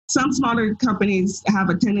some smaller companies have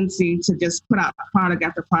a tendency to just put out product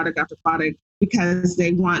after product after product because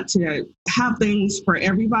they want to have things for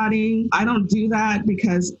everybody. I don't do that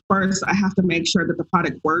because first I have to make sure that the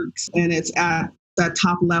product works and it's at the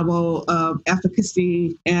top level of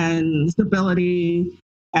efficacy and stability,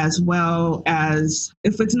 as well as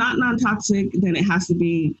if it's not non-toxic, then it has to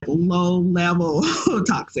be low level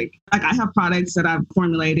toxic. Like I have products that I've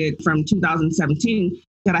formulated from 2017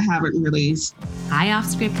 that I haven't released. Hi,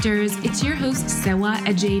 Offscripters. It's your host, Sewa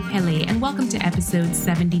Ajay-Pele, and welcome to episode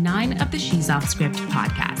 79 of the She's Off Script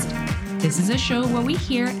podcast. This is a show where we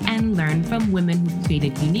hear and learn from women who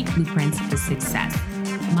created unique blueprints for success.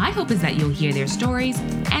 My hope is that you'll hear their stories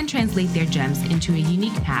and translate their gems into a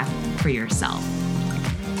unique path for yourself.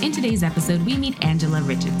 In today's episode, we meet Angela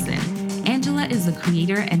Richardson. Angela is the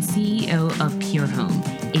creator and CEO of Pure Home,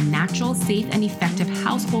 a natural, safe, and effective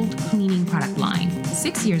household cleaning product line.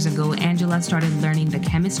 6 years ago, Angela started learning the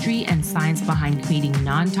chemistry and science behind creating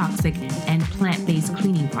non-toxic and plant-based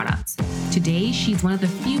cleaning products. Today, she's one of the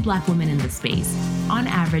few Black women in the space. On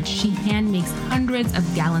average, she hand makes hundreds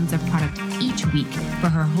of gallons of product each week for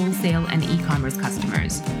her wholesale and e-commerce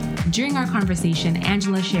customers. During our conversation,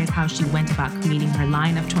 Angela shares how she went about creating her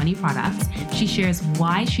line of 20 products. She shares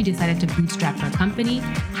why she decided to bootstrap her company,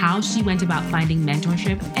 how she went about finding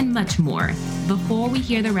mentorship, and much more. Before we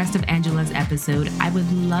hear the rest of Angela's episode, I would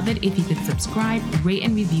love it if you could subscribe, rate,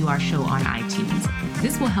 and review our show on iTunes.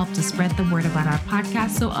 This will help to spread the word about our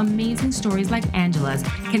podcast so amazing stories like Angela's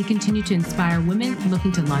can continue to inspire women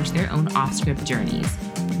looking to launch their own off-script journeys.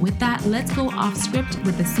 With that, let's go off script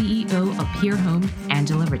with the CEO of Pure Home,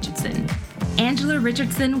 Angela Richardson. Angela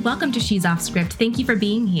Richardson, welcome to She's Off Script. Thank you for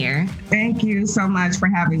being here. Thank you so much for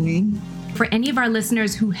having me. For any of our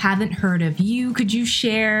listeners who haven't heard of you, could you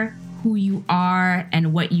share who you are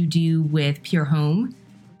and what you do with Pure Home?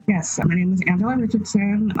 Yes, my name is Angela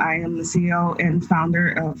Richardson. I am the CEO and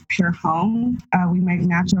founder of Pure Home. We make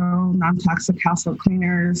natural, non-toxic household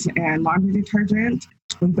cleaners and laundry detergent.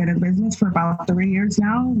 We've been in business for about 3 years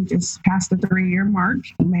now. We just passed the 3-year mark,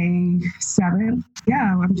 May 7th.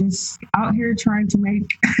 Yeah, I'm just out here trying to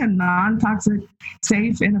make non-toxic,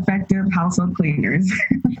 safe, and effective household cleaners.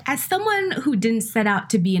 As someone who didn't set out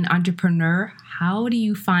to be an entrepreneur, how do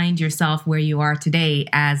you find yourself where you are today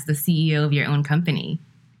as the CEO of your own company?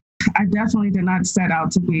 I definitely did not set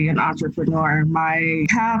out to be an entrepreneur. My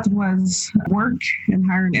path was work and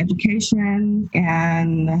higher education,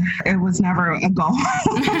 and it was never a goal.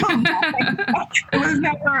 It was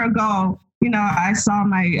never a goal. You know, I saw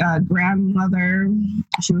my grandmother.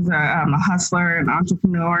 She was a hustler and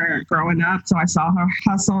entrepreneur growing up. So I saw her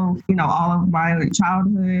hustle, all of my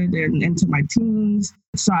childhood and into my teens.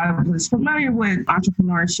 So I was familiar with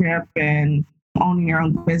entrepreneurship and owning your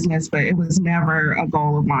own business, but it was never a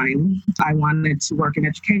goal of mine. I wanted to work in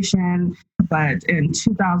education, but in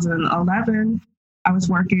 2011, I was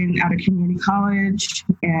working at a community college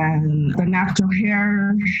and the natural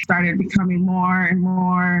hair started becoming more and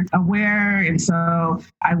more aware. And so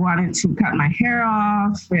I wanted to cut my hair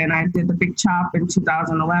off, and I did the big chop in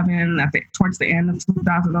 2011, towards the end of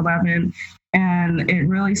 2011. And it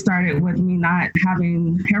really started with me not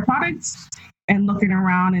having hair products and looking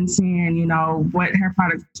around and seeing, what hair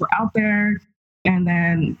products were out there, and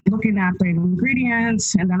then looking at the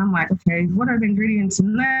ingredients. And then I'm like, okay, what are the ingredients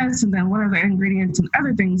in this? And then what are the ingredients in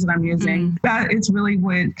other things that I'm using? That is really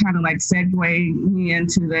what kind of like segued me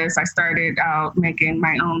into this. I started out making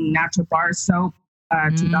my own natural bar soap,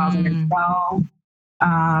 2012,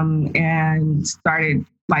 and started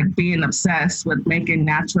like being obsessed with making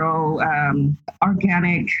natural,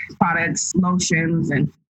 organic products, lotions, and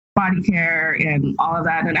body care and all of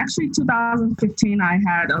that. And actually 2015, I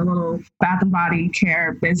had a little bath and body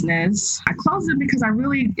care business. I closed it because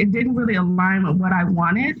it didn't really align with what I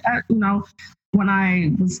wanted. When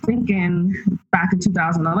I was thinking back in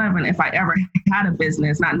 2011, if I ever had a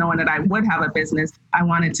business, not knowing that I would have a business, I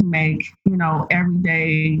wanted to make,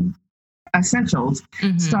 everyday essentials.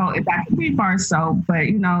 So that could be bar soap, but,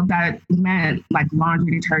 that meant like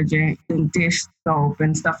laundry detergent and dish soap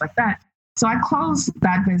and stuff like that. So I closed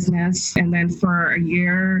that business, and then for a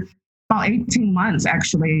year, about 18 months,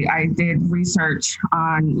 actually, I did research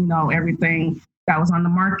on, everything that was on the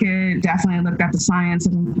market. Definitely looked at the science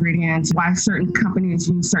of ingredients, why certain companies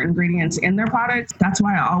use certain ingredients in their products. That's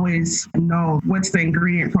why I always know what's the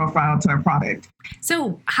ingredient profile to a product.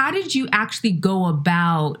 So how did you actually go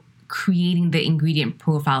about creating the ingredient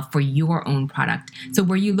profile for your own product? So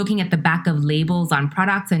were you looking at the back of labels on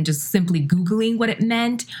products and just simply Googling what it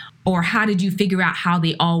meant? Or how did you figure out how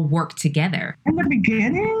they all work together? In the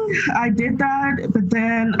beginning, I did that, but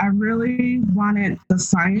then I really wanted the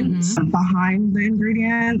science behind the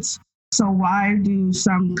ingredients. So why do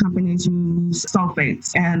some companies use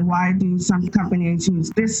sulfates? And why do some companies use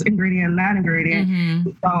this ingredient and that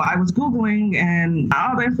ingredient? So I was Googling and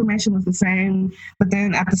all the information was the same. But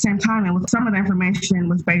then at the same time, some of the information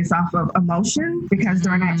was based off of emotion, because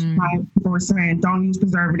during that time, people were saying, don't use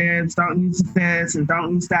preservatives, don't use this, and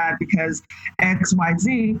don't use that because X, Y,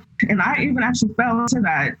 Z. And I even actually fell into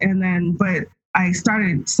that. And then, but I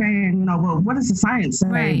started saying, well, what does the science say?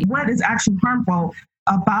 Right. What is actually harmful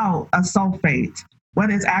about a sulfate? What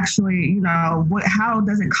is actually, how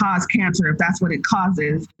does it cause cancer if that's what it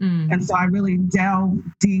causes? And so I really delved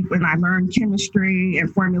deep and I learned chemistry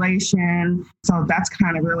and formulation. So that's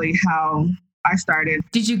kind of really how I started.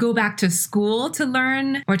 Did you go back to school to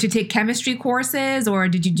learn or to take chemistry courses, or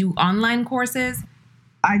did you do online courses?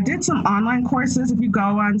 I did some online courses. If you go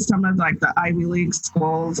on some of like the Ivy League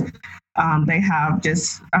schools, they have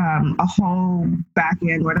just a whole back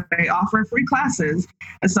end where they offer free classes.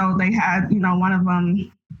 And so they had, one of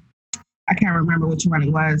them, I can't remember which one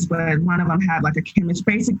it was, but one of them had like a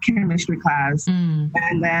basic chemistry class.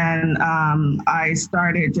 And then I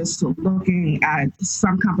started just looking at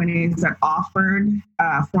some companies that offered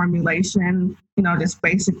formulation, just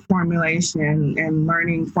basic formulation and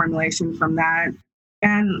learning formulation from that.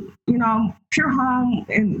 And, Pure Home,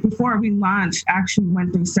 before we launched, actually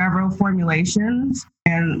went through several formulations.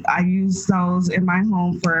 And I used those in my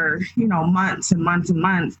home for, months and months and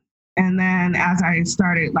months. And then as I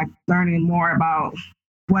started learning more about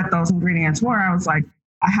what those ingredients were, I was like,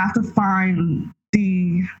 I have to find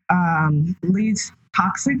the least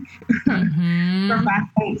toxic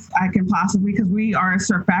surfactants I can possibly, because we are a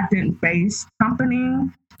surfactant-based company.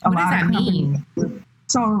 What does that mean?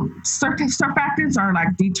 So surfactants are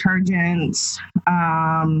like detergents.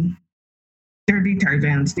 They're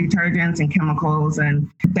detergents and chemicals, and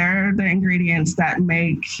they're the ingredients that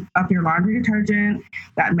make up your laundry detergent,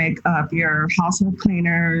 that make up your household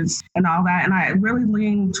cleaners and all that. And I really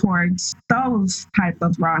lean towards those type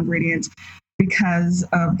of raw ingredients because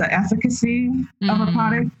of the efficacy of a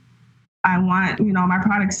product. I want, my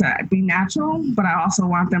products to be natural, but I also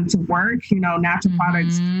want them to work. Natural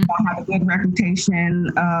products don't have a good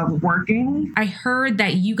reputation of working. I heard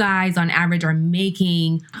that you guys on average are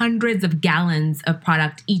making hundreds of gallons of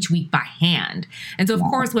product each week by hand. And so, of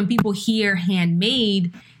course, when people hear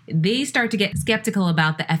handmade, they start to get skeptical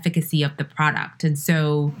about the efficacy of the product. And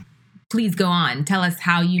so please go on. Tell us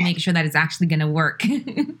how you make sure that it's actually going to work.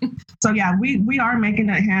 So, we are making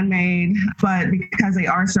it handmade, but because they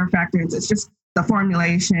are surfactants, it's just the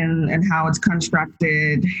formulation and how it's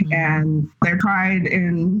constructed. And they're tried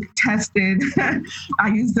and tested. I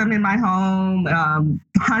use them in my home.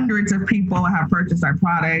 Hundreds of people have purchased our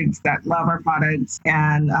products that love our products.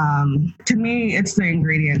 And to me, it's the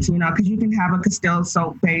ingredients, because you can have a Castile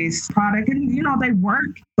soap-based product and, they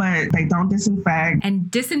work, but they don't disinfect. And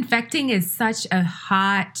disinfecting is such a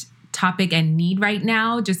hot topic and need right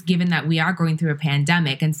now, just given that we are going through a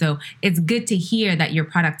pandemic. And so it's good to hear that your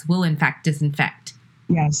products will in fact disinfect.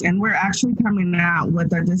 Yes. And we're actually coming out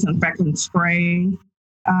with a disinfectant spray,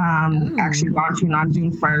 actually launching on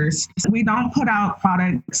June 1st. We don't put out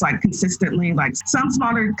products consistently. Like some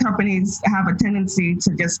smaller companies have a tendency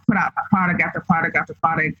to just put out product after product after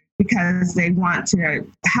product because they want to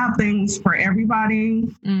have things for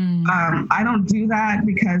everybody. I don't do that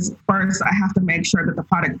because first I have to make sure that the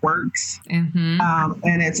product works and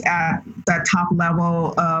it's at the top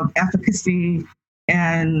level of efficacy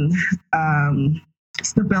and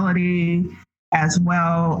stability, as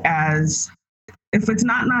well as if it's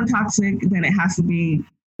not non-toxic, then it has to be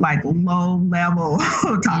low level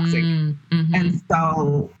toxic. And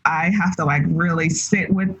so I have to really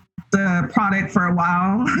sit with the product for a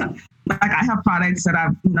while. I have products that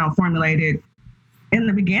I've, just in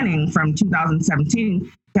the beginning from 2017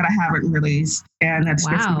 that I haven't released. And that's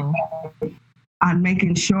just I'm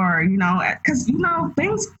making sure, because,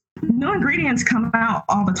 new ingredients come out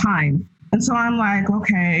all the time. And so I'm like,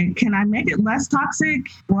 okay, can I make it less toxic?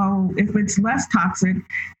 Well, if it's less toxic,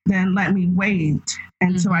 then let me wait.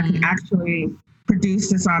 And so I can actually produce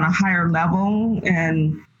this on a higher level.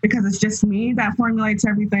 And because it's just me that formulates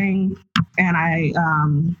everything. And I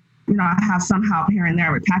have some help here and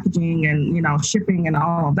there with packaging and, shipping and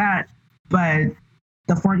all of that. But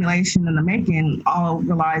the formulation and the making all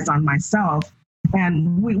relies on myself.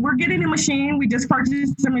 And we're getting a machine. We just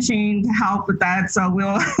purchased a machine to help with that. So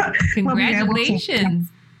we'll congratulations.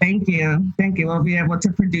 Thank you. Thank you. We'll be able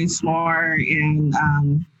to produce more and,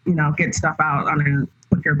 get stuff out on a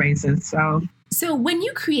quicker basis. So when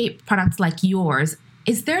you create products like yours,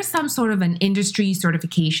 is there some sort of an industry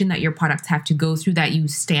certification that your products have to go through that you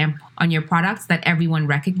stamp on your products that everyone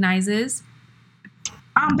recognizes?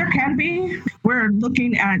 There can be. We're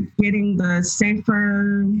looking at getting the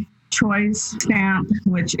Safer Choice stamp,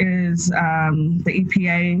 which is the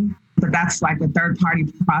EPA, but that's like a third-party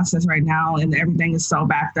process right now, and everything is so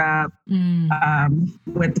backed up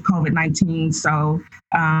with the COVID-19. So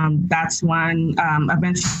that's one.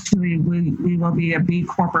 Eventually, we will be a B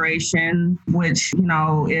Corporation, which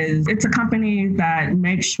it's a company that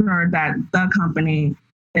makes sure that the company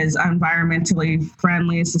is environmentally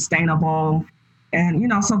friendly, sustainable. And,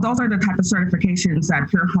 so those are the type of certifications that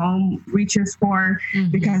Pure Home reaches for,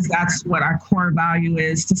 because that's what our core value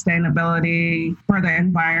is: sustainability for the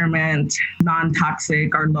environment,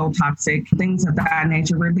 non-toxic or low toxic, things of that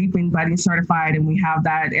nature. We're Leaping Buddy certified, and we have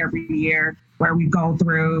that every year where we go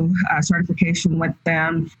through certification with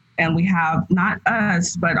them. And we have not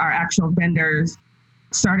us, but our actual vendors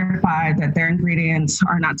certified that their ingredients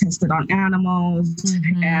are not tested on animals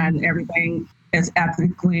and everything is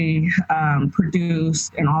ethically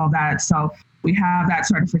produced and all that. So we have that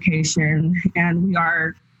certification, and we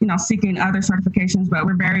are, seeking other certifications, but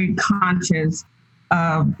we're very conscious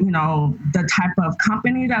of, the type of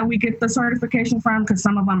company that we get the certification from, because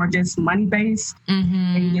some of them are just money-based,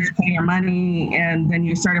 and you just pay your money and then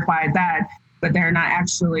you certify that, but they're not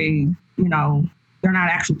actually, they're not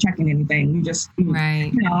actually checking anything.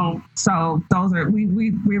 Right. So those are,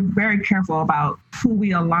 we're very careful about who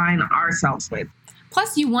we align ourselves with.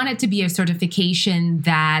 Plus, you want it to be a certification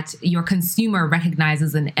that your consumer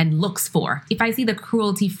recognizes and looks for. If I see the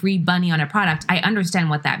cruelty-free bunny on a product, I understand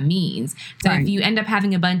what that means. So If you end up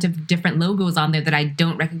having a bunch of different logos on there that I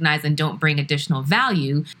don't recognize and don't bring additional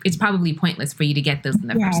value, it's probably pointless for you to get those in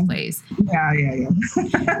the first place. Yeah.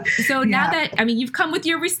 So now that, you've come with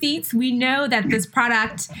your receipts, we know that this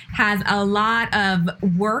product has a lot of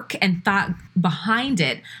work and thought behind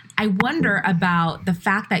it. I wonder about the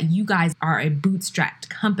fact that you guys are a bootstrapped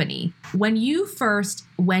company. When you first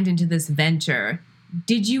went into this venture,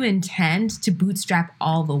 did you intend to bootstrap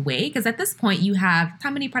all the way? Because at this point you have,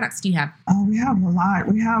 how many products do you have? Oh, we have a lot.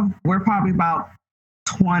 We're probably about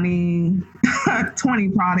 20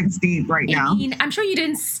 products deep right now. I'm sure you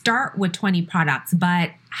didn't start with 20 products,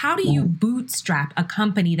 but how do you bootstrap a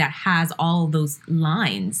company that has all those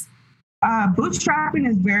lines? Bootstrapping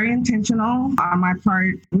is very intentional on my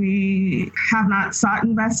part. We have not sought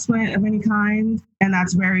investment of any kind, and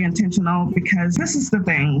that's very intentional because this is the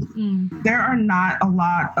thing. There are not a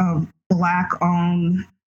lot of Black-owned,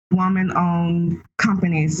 woman-owned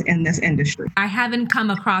companies in this industry. I haven't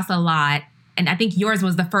come across a lot. And I think yours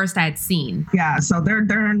was the first I'd seen. Yeah, so there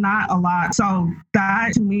are not a lot. So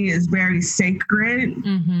that to me is very sacred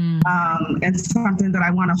and something that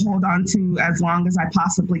I want to hold on to as long as I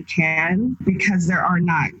possibly can, because there are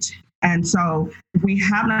not. And so we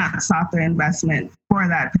have not sought the investment for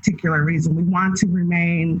that particular reason. We want to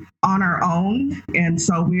remain on our own. And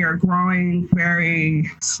so we are growing very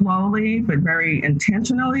slowly, but very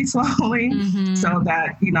intentionally slowly, so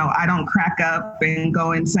that, I don't crack up and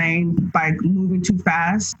go insane by moving too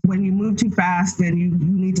fast. When you move too fast, then you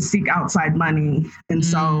need to seek outside money. And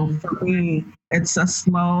so for me, it's a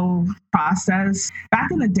slow process.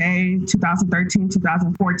 Back in the day, 2013,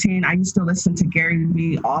 2014, I used to listen to Gary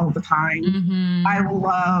Vee all the time. I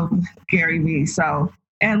love Gary Vee.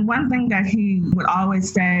 And one thing that he would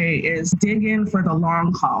always say is dig in for the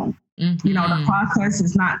long haul. The process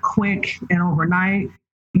is not quick and overnight.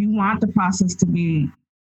 You want the process to be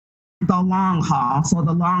the long haul, so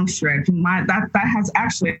the long stretch. And that has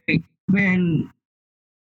actually been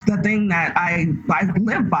the thing that I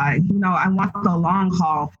live by. I want the long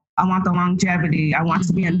haul. I want the longevity. I want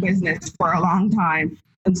to be in business for a long time.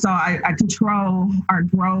 And so I control our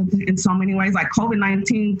growth in so many ways. Like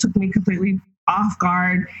COVID-19 took me completely off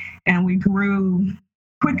guard, and we grew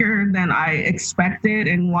quicker than I expected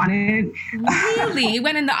and wanted. Really? It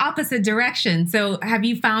went in the opposite direction. So have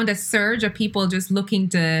you found a surge of people just looking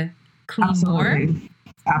to clean more?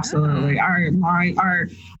 Absolutely.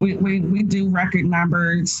 We do record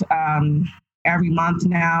numbers every month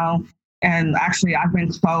now. And actually, I've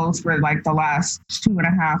been closed for like the last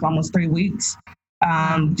 2.5, almost 3 weeks,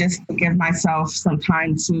 just to give myself some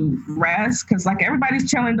time to rest. Because like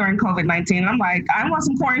everybody's chilling during COVID-19. And I'm like, I want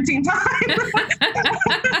some quarantine time.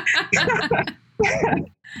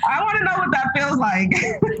 I want to know what that feels like.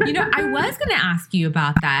 I was going to ask you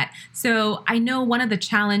about that. So I know one of the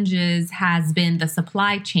challenges has been the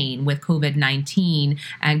supply chain with COVID-19,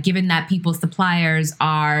 and given that people's suppliers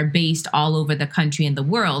are based all over the country and the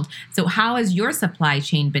world. So how has your supply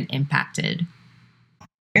chain been impacted?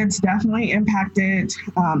 It's definitely impacted.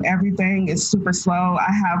 Everything is super slow.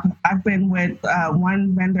 I've been with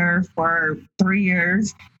one vendor for 3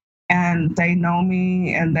 years, and they know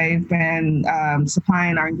me, and they've been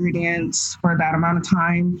supplying our ingredients for that amount of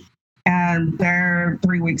time, and they're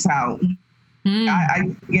 3 weeks out.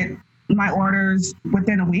 I get my orders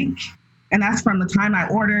within a week, and that's from the time I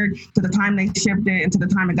ordered to the time they shipped it and to the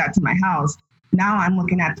time it got to my house. Now I'm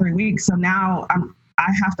looking at 3 weeks, so now I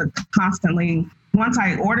have to constantly, once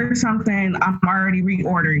I order something, I'm already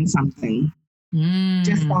reordering something.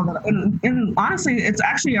 Just so that, and honestly, it's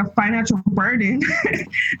actually a financial burden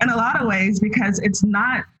in a lot of ways, because it's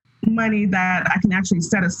not money that I can actually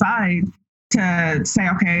set aside to say,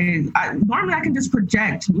 okay, normally I can just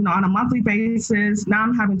project, on a monthly basis. Now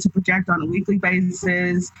I'm having to project on a weekly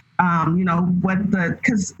basis,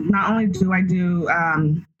 because not only do I do,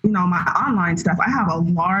 my online stuff, I have a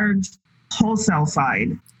large wholesale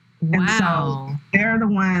side. Wow. And so they're the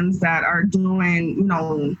ones that are doing,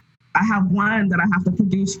 I have one that I have to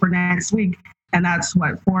produce for next week. And that's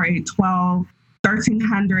for a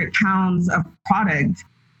 1,300 pounds of product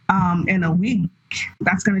in a week.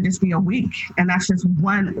 That's going to just be a week. And that's just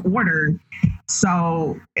one order.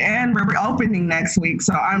 So, and we're reopening next week.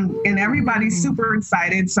 So and everybody's super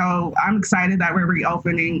excited. So I'm excited that we're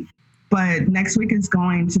reopening. But next week is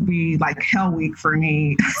going to be like hell week for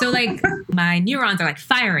me. So my neurons are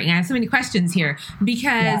firing. I have so many questions here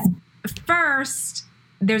because first,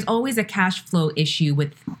 there's always a cash flow issue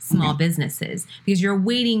with small businesses because you're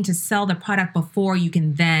waiting to sell the product before you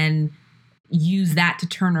can then use that to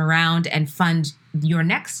turn around and fund your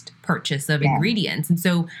next purchase of ingredients. And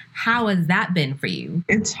so how has that been for you?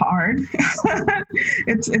 It's hard.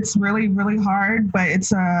 It's really, really hard, but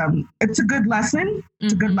it's a good lesson.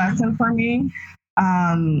 It's a good lesson for me.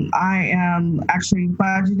 I am actually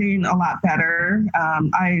budgeting a lot better.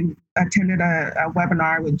 I attended a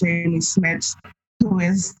webinar with Jamie Smits, who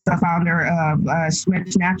is the founder of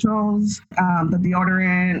Smits Naturals, the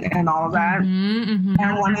deodorant and all of that.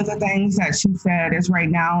 And one of the things that she said is right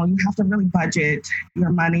now you have to really budget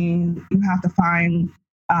your money. You have to find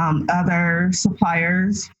other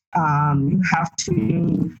suppliers. You have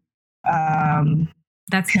to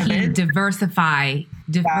that's key. Diversify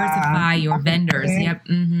your vendors. Yep.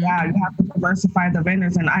 Yeah, you have to diversify the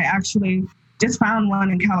vendors. And I actually just found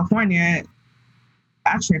one in California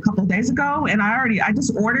actually a couple of days ago, and I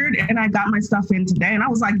just ordered and I got my stuff in today, and I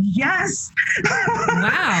was like, yes.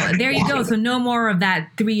 Wow, there you go. So no more of that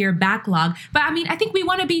 3-year backlog. But I mean, I think we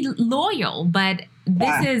want to be loyal, but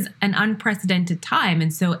this is an unprecedented time,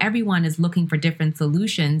 and so everyone is looking for different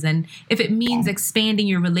solutions. And if it means expanding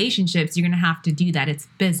your relationships, you're going to have to do that. It's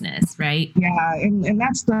business, right? Yeah, and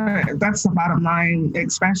that's the bottom line,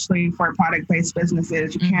 especially for product-based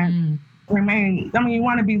businesses. You can't remain, you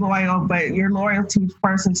want to be loyal, but your loyalty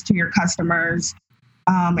first is to your customers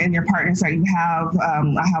and your partners that you have.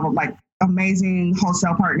 I have amazing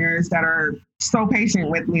wholesale partners that are so patient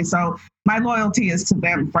with me. So my loyalty is to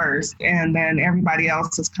them first, and then everybody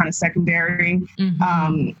else is kind of secondary.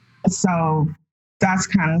 So that's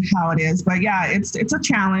kind of how it is. But yeah, it's a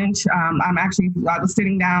challenge. I was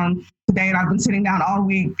sitting down today, and I've been sitting down all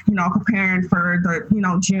week, preparing for the,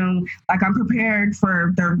 June. I'm prepared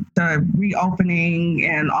for the reopening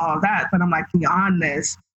and all of that. But I'm beyond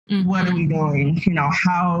this, what are we doing?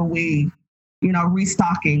 How are we,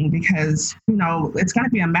 restocking? Because, it's going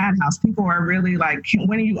to be a madhouse. People are really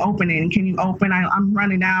when are you opening? Can you open? I'm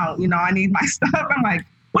running out. I need my stuff. I'm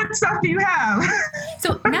what stuff do you have?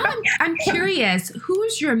 So now I'm curious,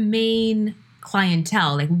 who's your main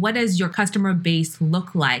clientele? What does your customer base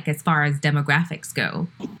look like as far as demographics go?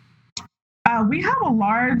 We have a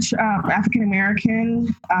large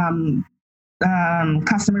African-American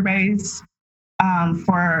customer base.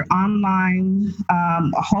 For online,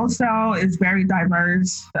 wholesale is very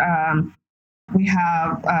diverse. We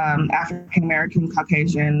have African-American,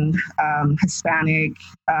 Caucasian, Hispanic.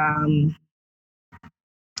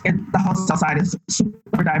 The wholesale side is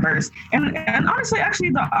super diverse. And honestly, actually,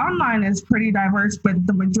 the online is pretty diverse, but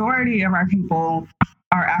the majority of our people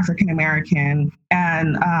are African-American.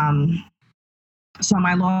 And so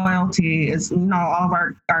my loyalty is, all of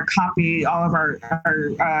our copy, all of our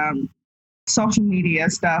social media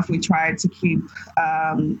stuff, we try to keep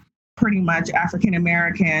pretty much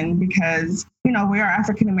African-American because, we are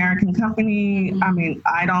African-American company. I mean,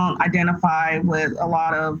 I don't identify with a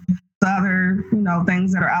lot of the other,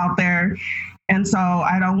 things that are out there. And so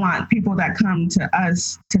I don't want people that come to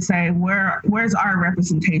us to say, where's our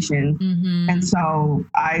representation? Mm-hmm. And so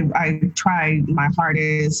I try my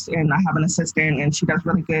hardest, and I have an assistant, and she does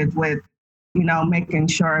really good with, making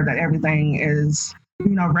sure that everything is,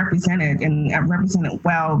 represented and represented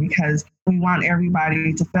well, because we want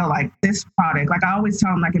everybody to feel like this product, like I always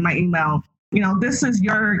tell them, like in my email, this is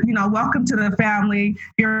your, welcome to the family.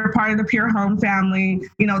 You're part of the Pure Home family.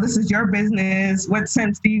 This is your business. What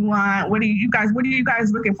scents do you want? What are you guys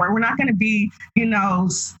looking for? We're not going to be,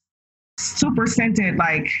 super scented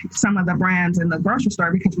like some of the brands in the grocery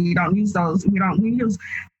store, because we don't use those. We use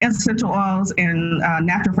essential oils and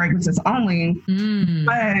natural fragrances only.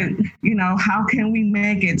 But, how can we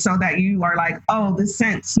make it so that you are like, oh, this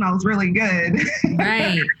scent smells really good?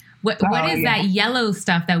 Right. What is that yellow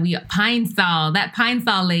stuff that pine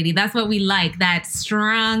sol lady? That's what we like. That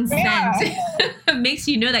strong scent makes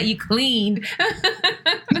you know that you cleaned.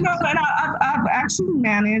 But I've actually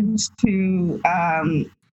managed to,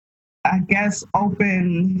 I guess,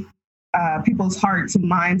 open people's hearts and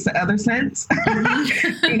minds to other scents.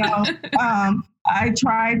 I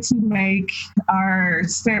try to make our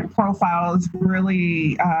scent profiles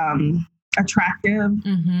really attractive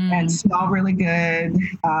and smell really good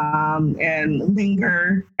and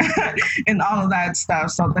linger and all of that stuff,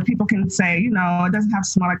 so that people can say, it doesn't have to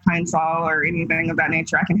smell like pine sol or anything of that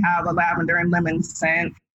nature. I can have a lavender and lemon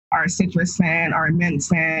scent, or a citrus scent, or a mint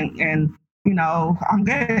scent, and I'm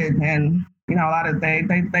good. And a lot of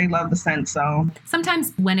they love the scent. So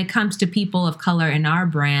sometimes when it comes to people of color in our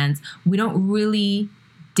brands, we don't really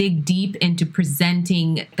dig deep into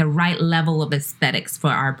presenting the right level of aesthetics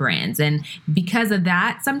for our brands. And because of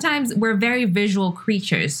that, sometimes we're very visual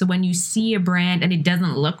creatures. So when you see a brand and it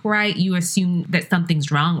doesn't look right, you assume that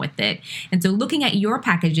something's wrong with it. And so looking at your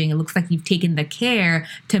packaging, it looks like you've taken the care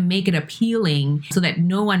to make it appealing so that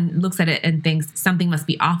no one looks at it and thinks something must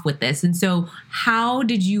be off with this. And so how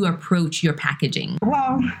did you approach your packaging?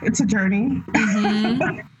 Well, it's a journey.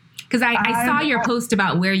 Because I saw your post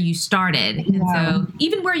about where you started. And so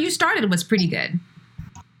even where you started was pretty good.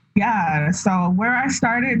 Yeah. So where I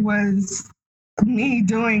started was me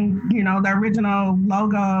doing, the original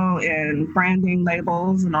logo and branding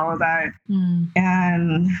labels and all of that.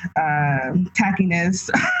 And tackiness.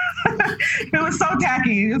 It was so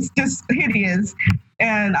tacky. It was just hideous.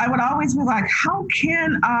 And I would always be like, how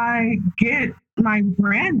can I get my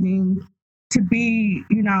branding to be,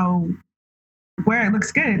 where it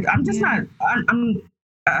looks good? I'm just not, I'm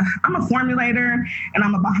a formulator, and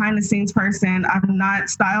I'm a behind the scenes person. I'm not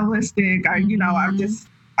stylistic. I'm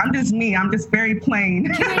just me. I'm just very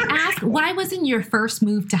plain. Can I ask, why wasn't your first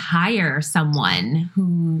move to hire someone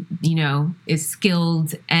who, is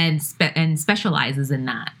skilled and specializes in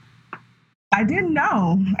that? I didn't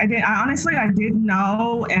know. I didn't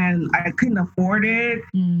know, and I couldn't afford it.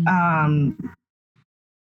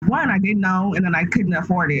 One, I didn't know, and then I couldn't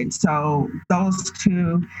afford it. So those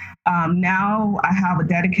two. Now I have a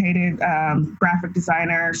dedicated graphic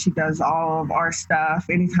designer. She does all of our stuff.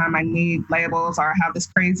 Anytime I need labels, or I have this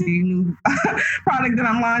crazy new product that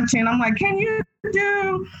I'm launching, I'm like, can you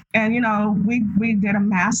do? And, we did a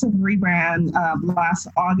massive rebrand last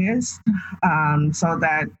August, so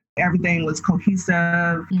that everything was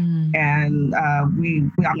cohesive, and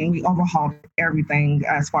we overhauled everything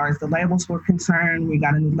as far as the labels were concerned. We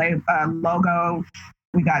got a new logo,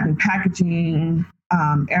 we got new packaging,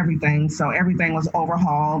 everything. So everything was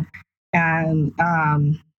overhauled, and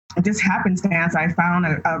it just happenstance I found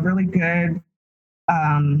a really good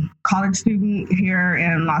college student here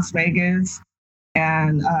in Las Vegas,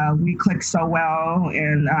 and we clicked so well.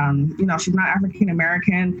 And she's not African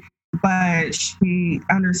American, but she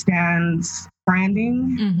understands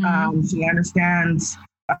branding. She understands,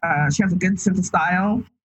 she has a good sense of style.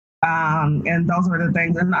 And those are the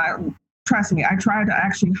things. And trust me, I tried to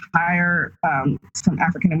actually hire some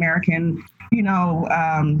African-American,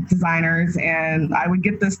 designers, and I would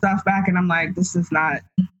get this stuff back and I'm like, this is not.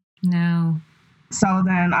 No. So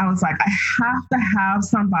then I was like, I have to have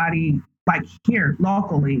somebody like here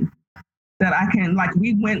locally that I can, like,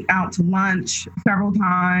 we went out to lunch several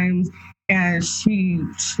times, and she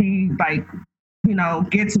like,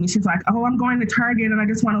 gets me. She's like, oh, I'm going to Target and I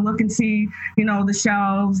just want to look and see, the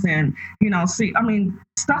shelves and,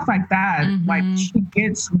 stuff like that. Like, she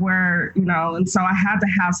gets where, and so I had to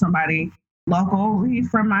have somebody locally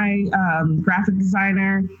from my graphic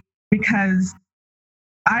designer, because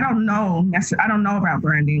I don't know about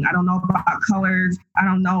branding. I don't know about colors. I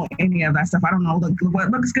don't know any of that stuff. I don't know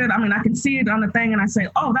what looks good. I can see it on the thing and I say,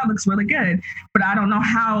 oh, that looks really good, but I don't know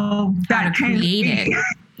how that can be.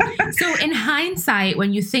 So in hindsight,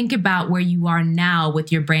 when you think about where you are now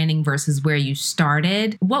with your branding versus where you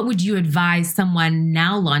started, what would you advise someone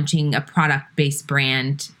now launching a product-based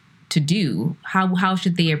brand to do? How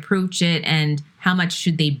should they approach it, and how much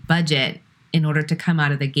should they budget in order to come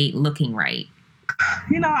out of the gate looking right?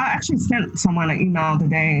 I actually sent someone an email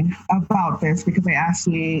today about this because they asked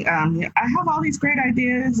me, I have all these great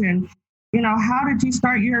ideas, and how did you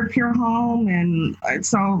start your Pure Home? And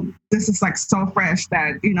so this is like so fresh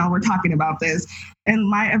that, we're talking about this. And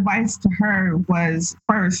my advice to her was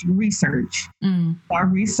first research, or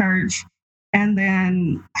research, and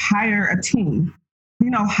then hire a team.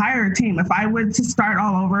 Hire a team. If I were to start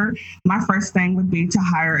all over, my first thing would be to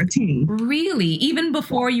hire a team. Really? Even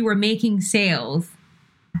before you were making sales?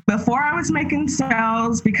 Before I was making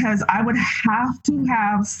sales, because I would have to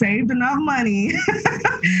have saved enough money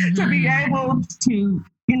to be able to,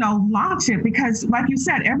 launch it. Because like you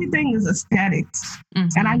said, everything is aesthetics.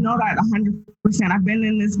 And I know that 100%. I've been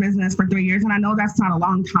in this business for 3 years, and I know that's not a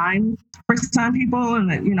long time for some people.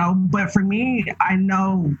 And, but for me, I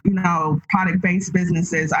know, product-based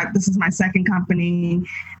businesses. This is my second company,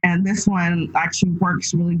 and this one actually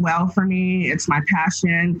works really well for me. It's my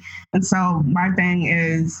passion. And so my thing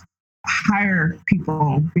is hire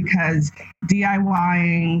people, because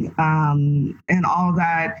DIYing and all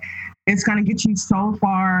that, it's going to get you so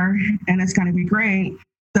far, and it's going to be great.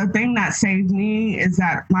 The thing that saved me is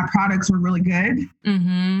that my products were really good.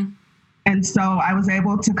 And so I was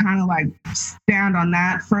able to kind of like stand on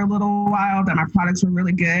that for a little while, that my products were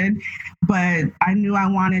really good. But I knew I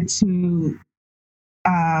wanted to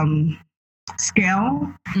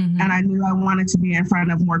scale, and I knew I wanted to be in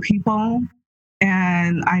front of more people.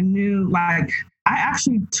 And I knew, like, I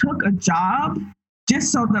actually took a job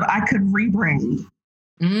just so that I could rebrand.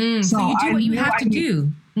 So you do what you have to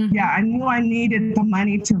do. Yeah, I knew I needed the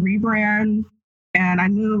money to rebrand, and I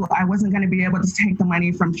knew I wasn't going to be able to take the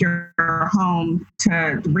money from Pure Home to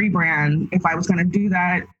rebrand. If I was going to do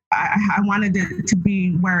that, I wanted it to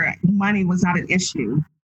be where money was not an issue.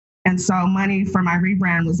 And so money for my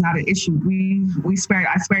rebrand was not an issue.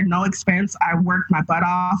 I spared no expense. I worked my butt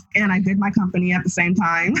off, and I did my company at the same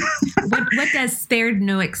time. What does spared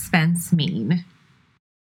no expense mean?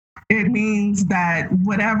 It means that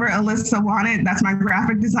whatever Alyssa wanted, that's my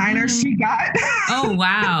graphic designer, she got. Oh,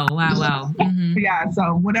 wow. Yeah.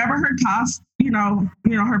 So whatever her cost,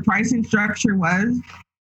 her pricing structure was,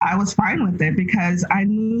 I was fine with it, because I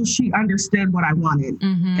knew she understood what I wanted,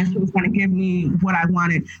 and she was going to give me what I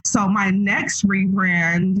wanted. So my next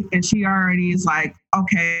rebrand, and she already is like,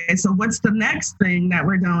 okay, so what's the next thing that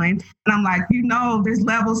we're doing? And I'm like, there's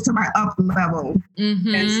levels to my up level.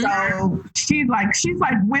 And so she's like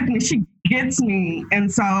with me, she gets me.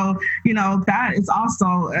 And so, that is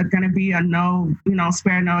also going to be a no,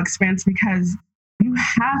 spare no expense, because you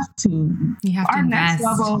have to. Our next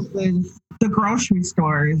level is the grocery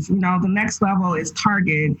stores. The next level is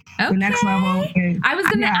Target. Okay. The next level is... I was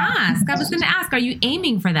going to ask, are you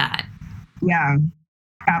aiming for that? Yeah,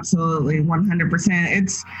 absolutely.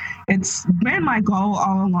 100%. It's been my goal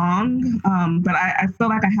all along. But I feel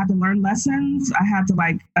like I had to learn lessons. I had to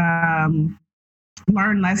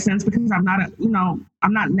learn lessons, because I'm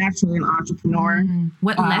not naturally an entrepreneur.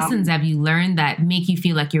 What lessons have you learned that make you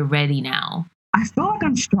feel like you're ready now? I feel like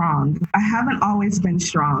I'm strong. I haven't always been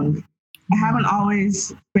strong. I haven't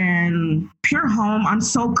always been Pure Home. I'm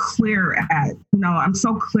so clear I'm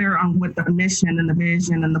so clear on what the mission and the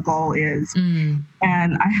vision and the goal is. And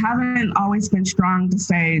I haven't always been strong to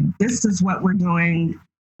say, this is what we're doing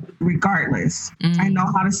regardless. I know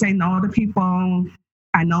how to say no to people.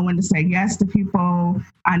 I know when to say yes to people.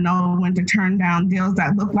 I know when to turn down deals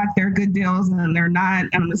that look like they're good deals and they're not.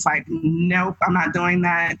 And I'm just like, nope, I'm not doing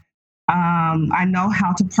that. I know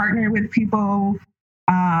how to partner with people.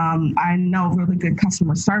 I know really good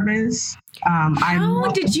customer service.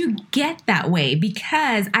 How did you get that way?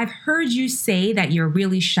 Because I've heard you say that you're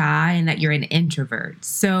really shy and that you're an introvert.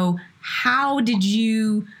 So how did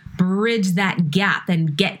you bridge that gap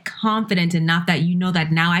and get confident enough that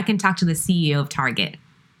that now I can talk to the CEO of Target?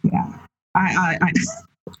 Yeah, I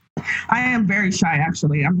am very shy,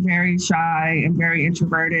 actually. I'm very shy and very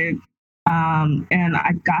introverted. And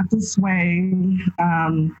I got this way.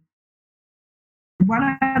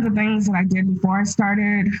 One of the things that I did before I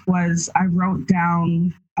started was I wrote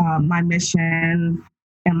down my mission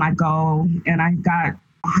and my goal, and I got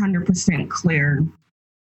 100% clear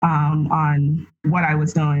on what I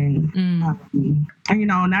was doing.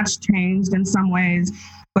 And that's changed in some ways,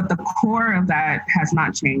 but the core of that has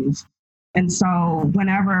not changed. And so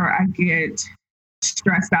whenever I get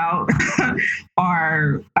stressed out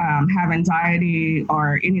or have anxiety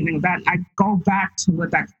or anything like that, I go back to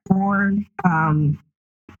what that core,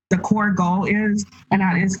 the core goal is, and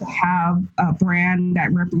that is to have a brand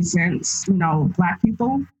that represents, Black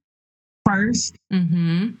people first,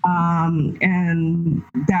 and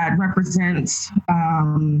that represents,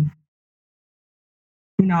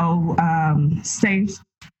 safe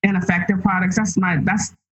and effective products. That's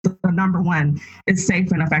the number one, is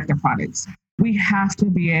safe and effective products. We have to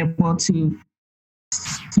be able to,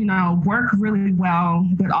 work really well,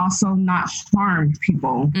 but also not harm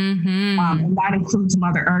people. And that includes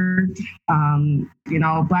Mother Earth.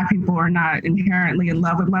 Black people are not inherently in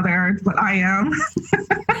love with Mother Earth, but I am.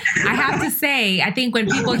 I have to say, I think when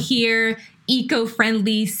people hear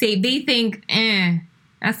eco-friendly, safe, they think,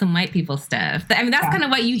 that's some white people stuff. I mean, that's kind of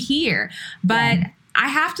what you hear. But I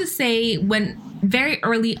have to say, when very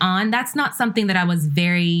early on, that's not something that I was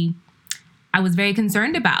very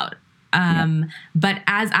concerned about. But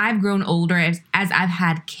as I've grown older, as I've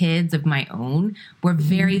had kids of my own, we're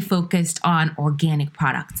very focused on organic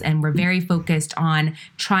products, and we're very focused on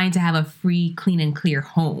trying to have a free, clean, and clear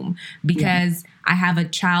home, because I have a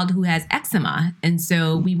child who has eczema. And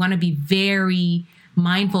so we want to be very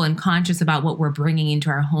mindful and conscious about what we're bringing into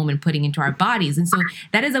our home and putting into our bodies. And so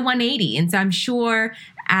that is a 180. And so I'm sure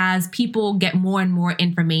as people get more and more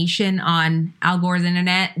information on Al Gore's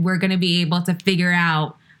internet, we're going to be able to figure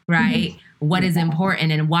out, right, what is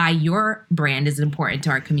important and why your brand is important to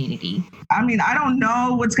our community. I mean, I don't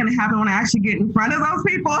know what's going to happen when I actually get in front of those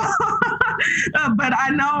people, but I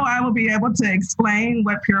know I will be able to explain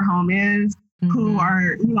what Pure Home is, who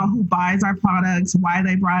buys our products, why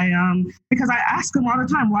they buy them, because I ask them all the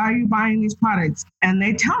time, why are you buying these products? And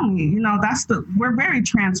they tell me, we're very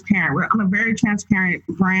transparent. I'm a very transparent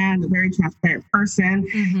brand, a very transparent person.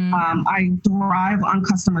 I thrive on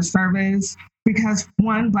customer service because,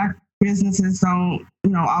 one, Black businesses don't,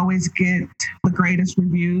 always get the greatest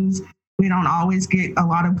reviews. We don't always get a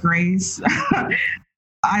lot of grace.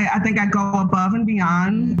 I think I go above and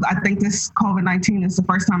beyond. I think this COVID-19 is the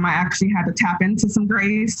first time I actually had to tap into some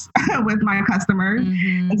grace with my customers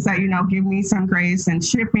and say, give me some grace. And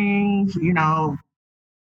shipping,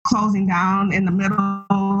 closing down in the middle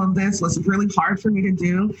of this was really hard for me to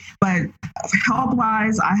do. But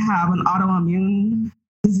health-wise, I have an autoimmune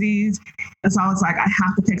disease. And so I was like, I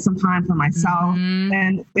have to take some time for myself.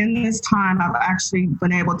 And in this time, I've actually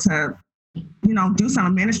been able to, do some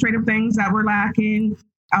administrative things that were lacking.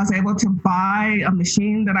 I was able to buy a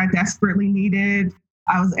machine that I desperately needed.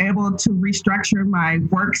 I was able to restructure my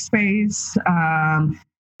workspace.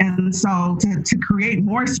 And so to create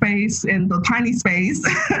more space in the tiny space.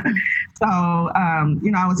 So,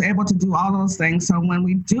 I was able to do all those things. So when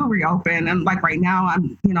we do reopen, and like right now,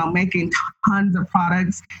 I'm, making tons of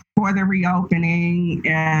products for the reopening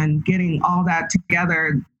and getting all that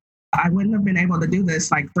together. I wouldn't have been able to do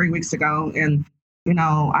this like 3 weeks ago. And,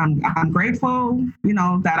 I'm grateful,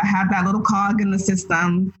 that I have that little cog in the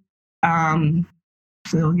system.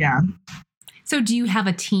 So, yeah. So do you have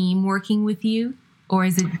a team working with you, or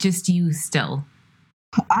is it just you still?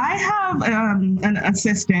 I have an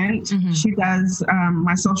assistant. She does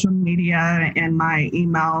my social media and my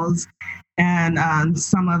emails and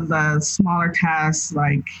some of the smaller tasks,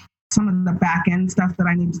 like some of the back end stuff that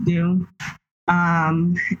I need to do.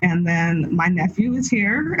 And then my nephew is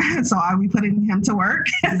here, so I'll be putting him to work.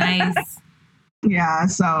 Nice. Yeah,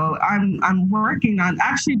 so I'm working on,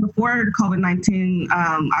 actually before COVID-19,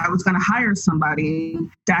 I was going to hire somebody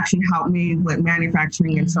to actually help me with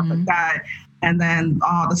manufacturing and stuff like that. And then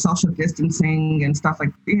all the social distancing and stuff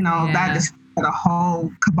like, that just put a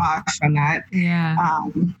whole kibosh on that. Yeah.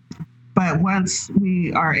 But once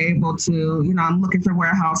we are able to, I'm looking for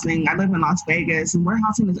warehousing. I live in Las Vegas, and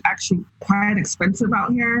warehousing is actually quite expensive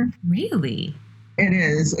out here. Really? It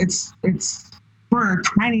is. It's for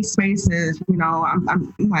tiny spaces.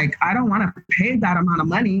 I'm like, I don't want to pay that amount of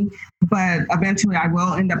money, but eventually I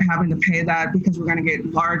will end up having to pay that because we're going to get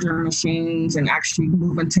larger machines and actually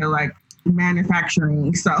move into like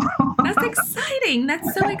manufacturing. So that's exciting.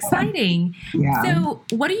 That's so exciting. Yeah. So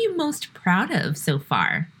what are you most proud of so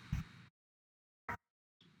far?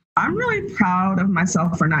 I'm really proud of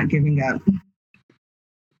myself for not giving up.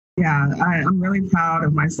 Yeah, I'm really proud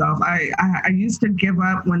of myself. I used to give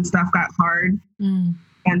up when stuff got hard.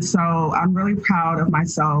 And so I'm really proud of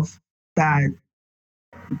myself that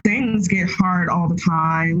things get hard all the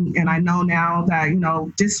time. And I know now that,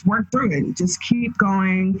 just work through it, just keep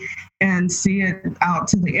going and see it out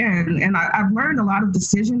to the end. And I've learned a lot of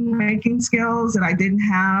decision-making skills that I didn't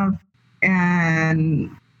have.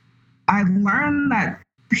 And I've learned that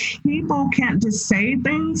people can't just say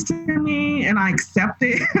things to me and I accept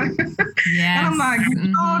it. Yes. And I'm like,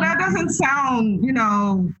 oh, that doesn't sound,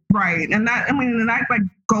 right. And that like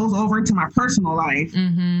goes over to my personal life.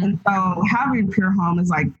 And so having Pure Home is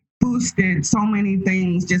like boosted so many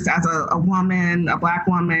things just as a woman, a Black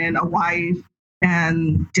woman, a wife,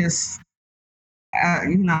 and just,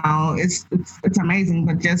 it's amazing.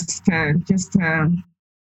 But just to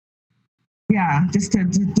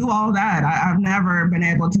do all that, I've never been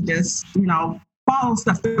able to just, follow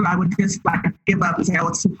stuff through. I would just like give up and say, oh,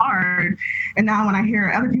 it's too hard. And now when I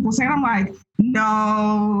hear other people say it, I'm like,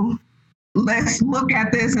 no, let's look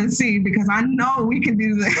at this and see, because I know we can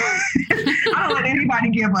do this. I don't let anybody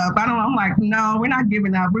give up. I'm like, no, we're not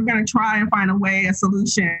giving up. We're going to try and find a way, a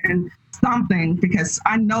solution, something, because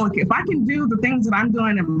I know if I can do the things that I'm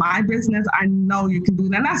doing in my business, I know you can do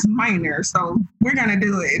that. And that's minor. So we're going to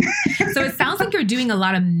do it. So it sounds like you're doing a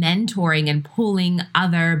lot of mentoring and pulling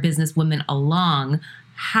other business women along.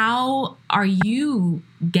 How are you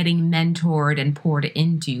getting mentored and poured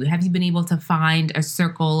into? Have you been able to find a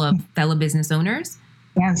circle of fellow business owners?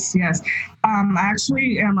 Yes. I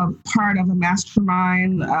actually am a part of a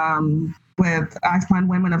mastermind with I Fund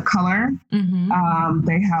Women of Color.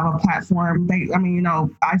 They have a platform.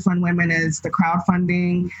 I Fund Women is the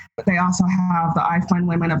crowdfunding, but they also have the I Fund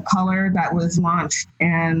Women of Color that was launched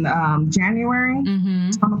in January.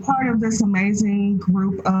 So I'm a part of this amazing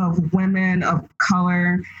group of women of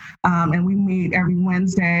color, and we meet every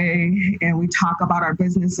Wednesday and we talk about our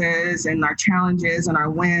businesses and our challenges and our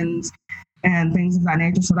wins and things of that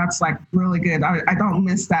nature. So that's like really good. I don't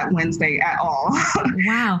miss that Wednesday at all.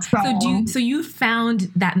 Wow. So you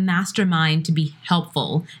found that mastermind to be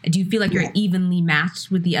helpful. Do you feel like you're evenly matched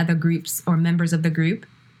with the other groups or members of the group?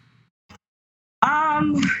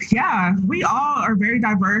 Yeah, we all are very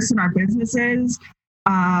diverse in our businesses.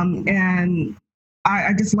 And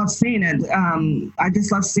I just love seeing it. I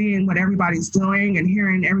just love seeing what everybody's doing and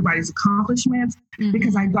hearing everybody's accomplishments,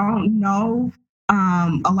 because I don't know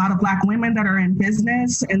a lot of Black women that are in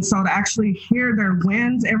business. And so to actually hear their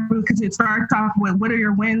wins, because it starts off with, what are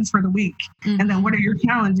your wins for the week? And then what are your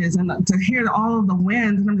challenges? And to hear all of the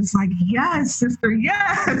wins, and I'm just like, yes, sister,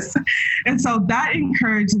 yes. And so that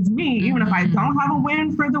encourages me. Even if I don't have a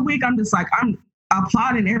win for the week, I'm just like, I'm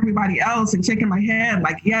applauding everybody else and shaking my head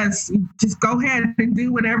like, yes, just go ahead and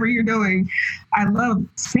do whatever you're doing. I love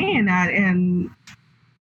seeing that. And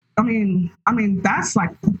I mean, that's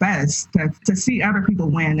like the best, to see other people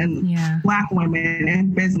win, and Black women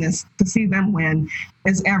in business, to see them win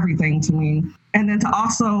is everything to me. And then to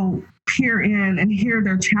also peer in and hear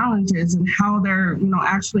their challenges and how they're,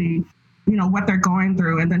 actually, what they're going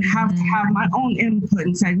through, and then have to have my own input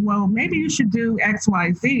and say, well, maybe you should do X,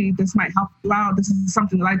 Y, Z. This might help you out. This is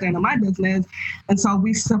something that I did in my business. And so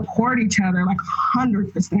we support each other like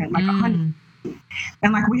 100%, like 100%.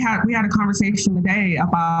 And like we had a conversation today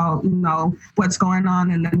about, what's going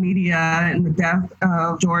on in the media and the death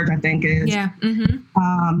of George, I think it is. Yeah.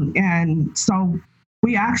 And so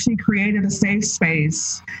we actually created a safe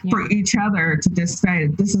space for each other to just say,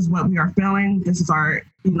 this is what we are feeling. This is our,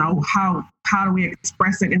 how do we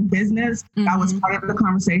express it in business? That was part of the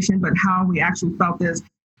conversation, but how we actually felt this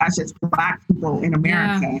as just Black people in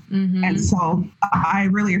America. And so I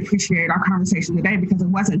really appreciate our conversation today, because it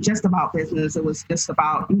wasn't just about business. It was just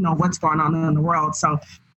about, what's going on in the world. So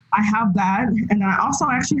I have that. And I also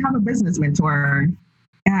actually have a business mentor.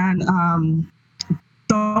 And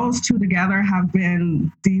those two together have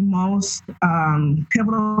been the most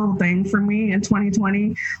pivotal thing for me in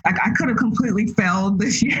 2020. Like, I could have completely failed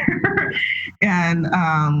this year.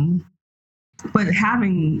 But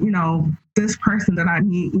having, this person that I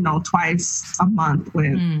meet, twice a month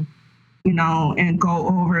with, and go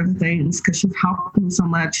over the things, because she's helped me so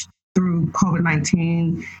much through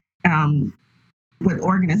COVID-19 with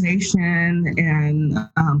organization and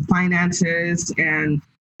finances, and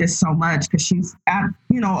just so much, because she's at,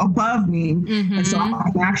 above me. And so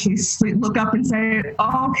I can actually look up and say,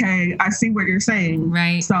 oh, okay, I see what you're saying.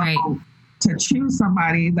 Right. So to choose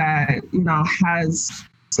somebody that, has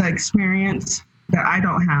the experience that I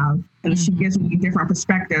don't have, and she gives me different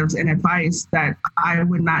perspectives and advice that I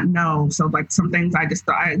would not know. So like some things I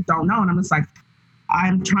don't know. And I'm just like,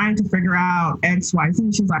 I'm trying to figure out X, Y,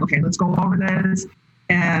 Z. She's like, okay, let's go over this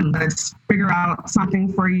and let's figure out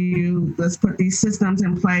something for you. Let's put these systems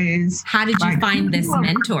in place. How did you find this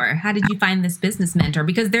mentor? How did you find this business mentor?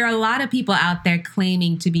 Because there are a lot of people out there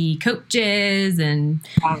claiming to be coaches, and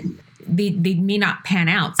they may not pan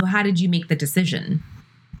out. So how did you make the decision?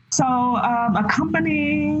 So a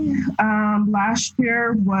company last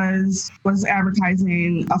year was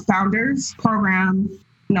advertising a founders program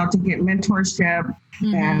to get mentorship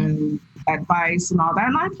and advice and all that.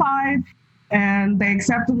 And I applied and they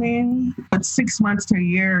accepted me, but 6 months to a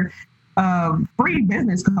year of free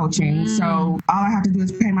business coaching. So all I have to do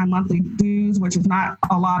is pay my monthly dues, which is not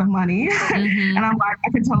a lot of money. And I'm like, I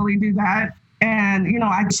can totally do that. And,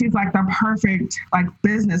 she's like the perfect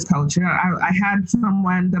business coach. I had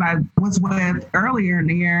someone that I was with earlier in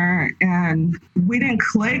the year and we didn't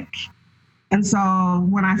click. And so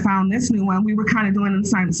when I found this new one, we were kind of doing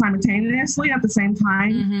it simultaneously at the same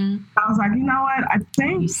time. I was like, you know what? I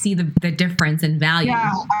think... You see the difference in value.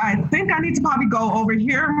 Yeah, I think I need to probably go over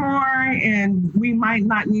here more, and we might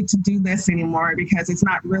not need to do this anymore because it's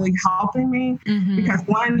not really helping me. Because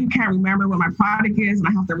one, you can't remember what my product is, and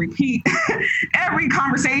I have to repeat every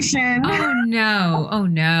conversation. Oh, no.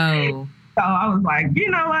 So I was like,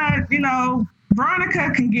 you know what? Veronica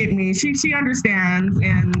can get me. She understands.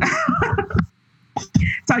 And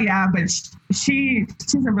so, yeah, but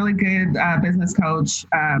she's a really good business coach.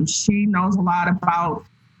 She knows a lot about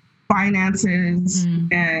finances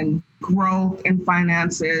and growth in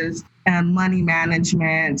finances and money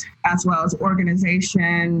management, as well as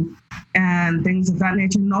organization and things of that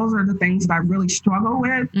nature. And those are the things that I really struggle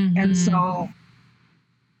with. And so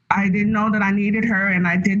I didn't know that I needed her, and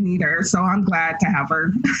I did need her. So I'm glad to have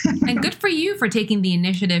her. And good for you for taking the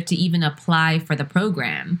initiative to even apply for the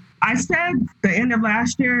program. I said the end of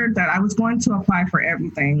last year that I was going to apply for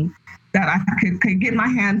everything that I could get my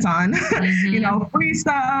hands on, free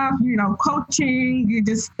stuff, coaching,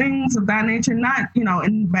 just things of that nature, not,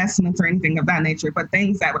 investments or anything of that nature, but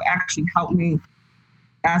things that would actually help me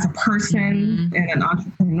as a person and an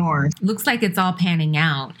entrepreneur. Looks like it's all panning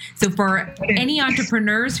out. So for any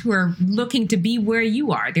entrepreneurs who are looking to be where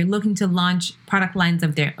you are, they're looking to launch product lines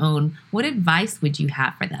of their own, what advice would you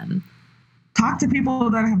have for them? Talk to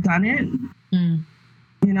people that have done it.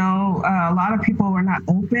 A lot of people are not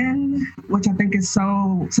open, which I think is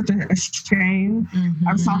such a shame.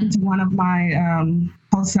 I was talking to one of my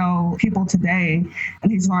wholesale people today,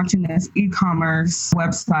 and he's launching this e-commerce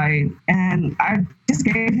website. And I just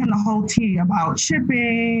gave him the whole tea about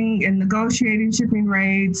shipping and negotiating shipping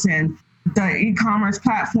rates and the e-commerce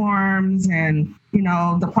platforms and,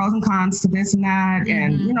 the pros and cons to this and that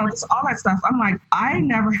and, just all that stuff. I'm like, I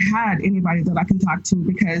never had anybody that I can talk to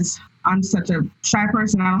because I'm such a shy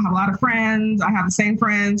person. I don't have a lot of friends. I have the same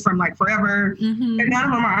friends from forever. And none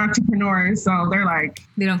of them are entrepreneurs. So they're like,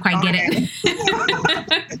 they don't quite get it.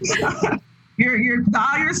 You're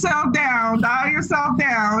dial yourself down.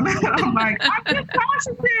 And I'm like, I'm just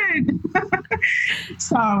passionate.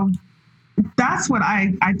 So that's what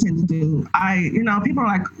I tend to do. People are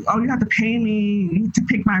like, oh, you have to pay me to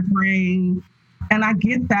pick my brain. And I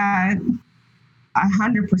get that. I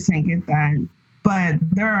 100% get that. But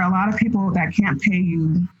there are a lot of people that can't pay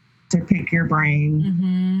you to pick your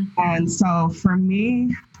brain. And so for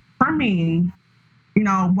me, while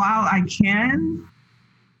I can,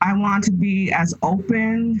 I want to be as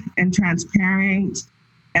open and transparent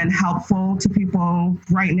and helpful to people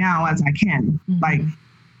right now as I can. Like,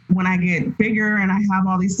 when I get bigger and I have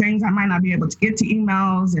all these things, I might not be able to get to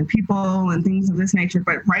emails and people and things of this nature.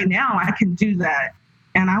 But right now I can do that.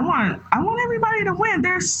 And I want everybody to win.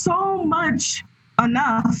 There's so much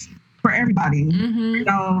enough for everybody.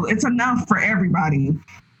 It's enough for everybody.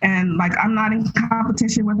 And I'm not in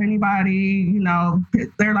competition with anybody.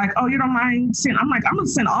 They're like, oh, you don't mind sending? I'm like, I'm going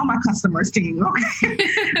to send all my customers to you, okay?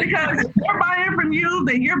 Because if they're buying from you,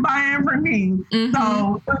 then you're buying from me.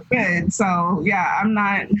 So we're good. So yeah, I'm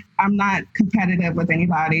not competitive with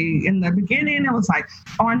anybody. In the beginning, it was like,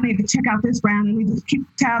 oh, I need to check out this brand. I need to keep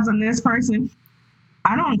tabs on this person.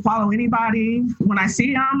 I don't follow anybody. When I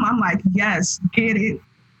see them, I'm like, yes, get it.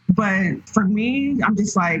 But for me, I'm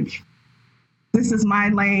just like, this is my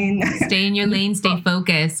lane. Stay in your lane, stay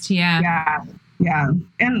focused. Yeah. Yeah.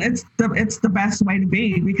 And it's the best way to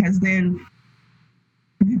be, because then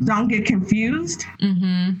you don't get confused.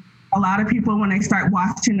 A lot of people, when they start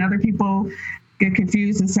watching other people, get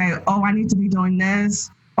confused and say, oh, I need to be doing this,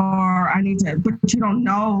 or I need to, but you don't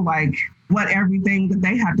know what everything that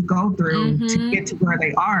they had to go through to get to where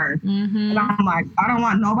they are. And I'm like, I don't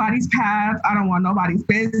want nobody's path. I don't want nobody's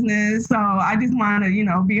business. So I just want to,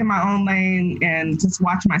 be in my own lane and just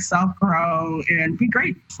watch myself grow and be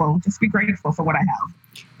grateful. Just be grateful for what I have.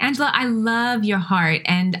 Angela, I love your heart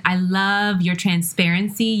and I love your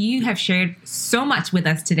transparency. You have shared so much with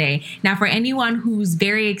us today. Now, for anyone who's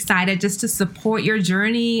very excited just to support your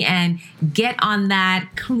journey and get on that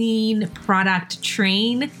clean product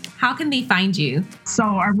train, how can they find you? So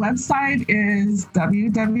our website is www.pur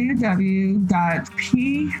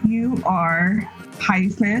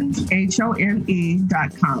HONE.com.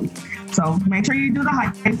 So make sure you do the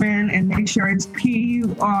hyphen and make sure it's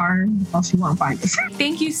PUR, else you won't find us.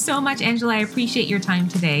 Thank you so much, Angela. I appreciate your time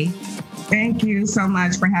today. Thank you so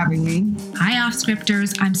much for having me. Hi,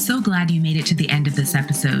 Offscripters. I'm so glad you made it to the end of this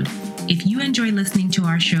episode. If you enjoy listening to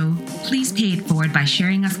our show, please pay it forward by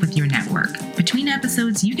sharing us with your network. Between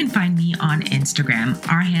episodes, you can find me on Instagram.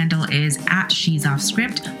 Our handle is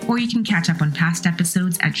 @She'sOffScript, or you can catch up on past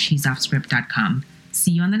episodes at she'soffscript.com.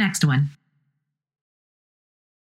 See you on the next one.